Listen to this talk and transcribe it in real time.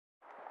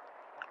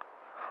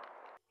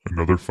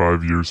Another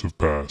 5 years have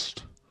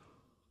passed.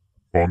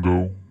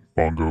 Bongo,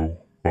 bongo,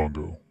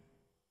 bongo.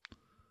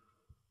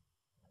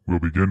 We'll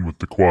begin with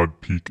the quad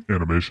peak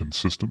animation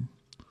system.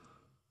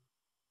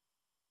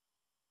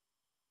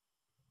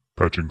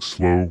 Patching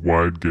slow,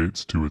 wide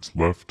gates to its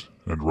left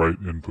and right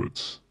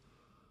inputs.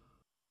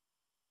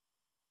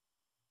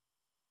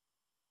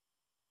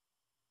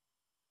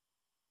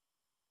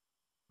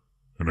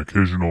 An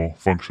occasional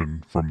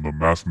function from the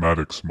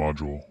mathematics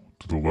module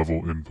to the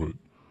level input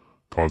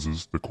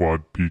causes the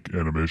quad peak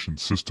animation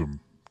system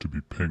to be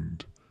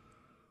pinged.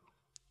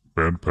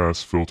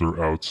 Bandpass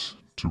filter outs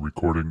to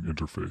recording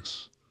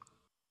interface.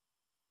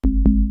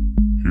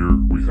 Here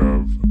we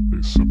have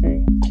a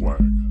simple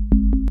clang.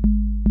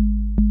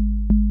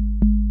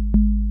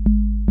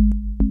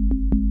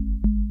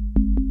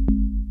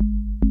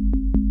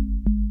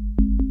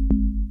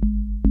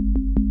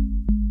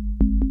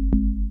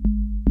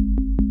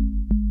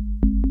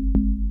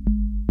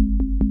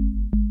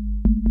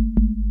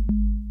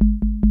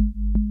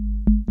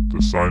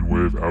 The sine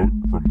wave out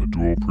from the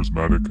dual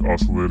prismatic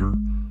oscillator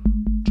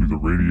to the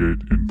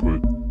radiate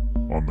input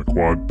on the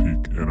quad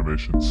peak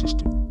animation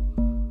system.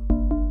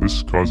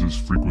 This causes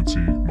frequency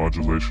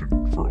modulation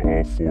for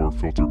all 4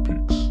 filter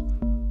peaks.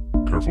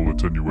 Careful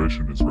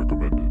attenuation is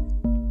recommended.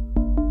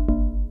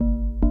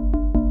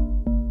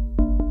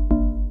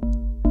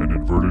 An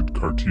inverted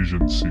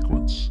Cartesian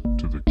sequence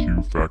to the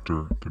Q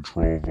factor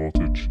control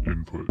voltage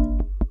input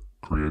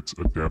creates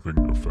a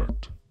damping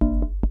effect.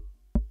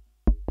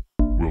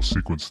 We'll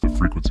sequence the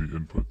frequency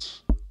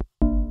inputs.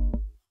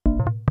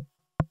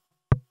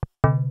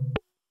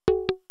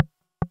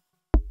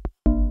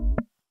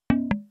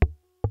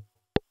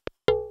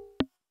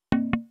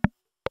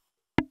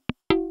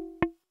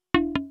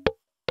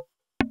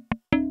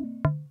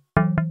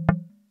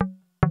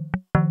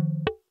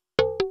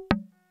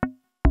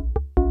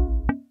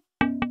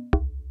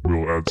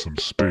 We'll add some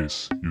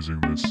space using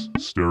this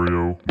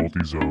stereo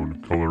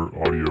multi-zone color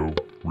audio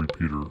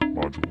repeater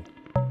module.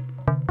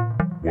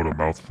 What a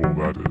mouthful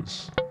that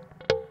is.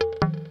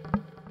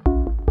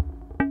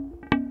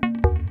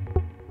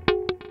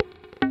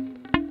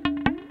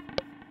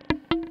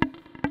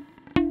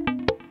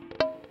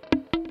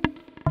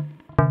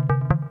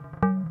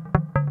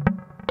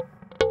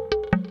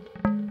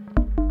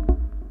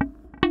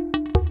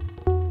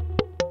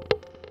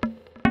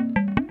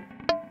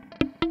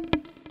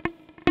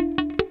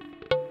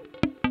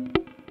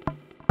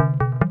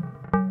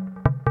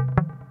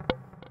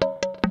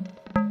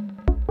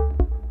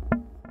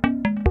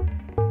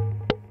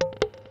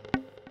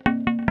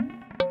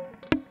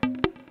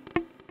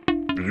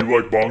 Do you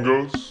like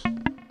bongos?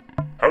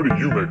 How do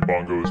you make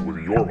bongos with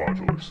your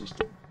modular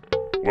system?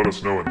 Let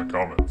us know in the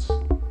comments.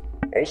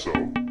 Also,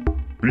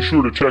 be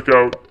sure to check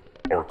out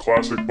our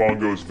classic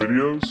bongos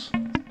videos,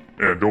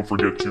 and don't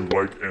forget to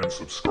like and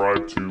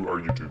subscribe to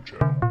our YouTube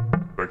channel.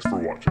 Thanks for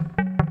watching.